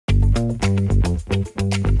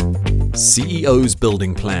CEOs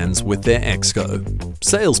building plans with their Exco,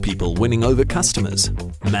 salespeople winning over customers,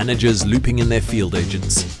 managers looping in their field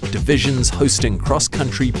agents, divisions hosting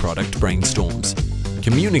cross-country product brainstorms.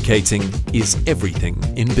 Communicating is everything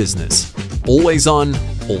in business. Always on,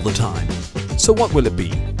 all the time. So what will it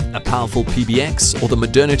be? A powerful PBX or the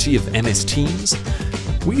modernity of MS Teams?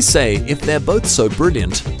 We say if they're both so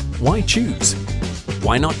brilliant, why choose?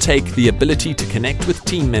 Why not take the ability to connect with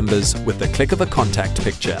team members with the click of a contact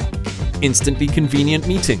picture? Instantly convenient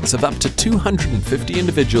meetings of up to 250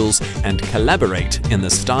 individuals and collaborate in the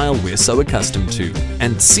style we're so accustomed to,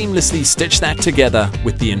 and seamlessly stitch that together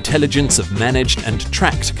with the intelligence of managed and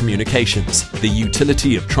tracked communications, the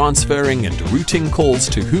utility of transferring and routing calls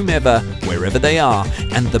to whomever, wherever they are,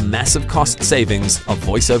 and the massive cost savings of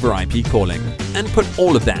voice over IP calling, and put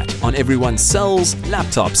all of that on everyone's cells,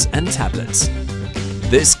 laptops, and tablets.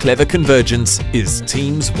 This clever convergence is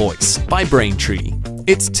TeamsVOICE by Braintree.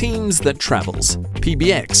 It's Teams that travels,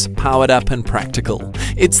 PBX powered up and practical.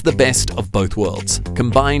 It's the best of both worlds,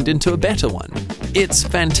 combined into a better one. It's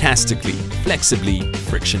fantastically, flexibly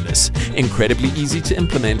frictionless, incredibly easy to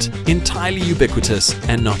implement, entirely ubiquitous,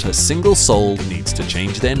 and not a single soul needs to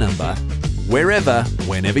change their number. Wherever,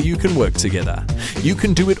 whenever you can work together, you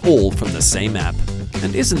can do it all from the same app.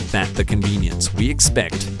 And isn't that the convenience we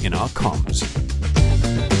expect in our comms?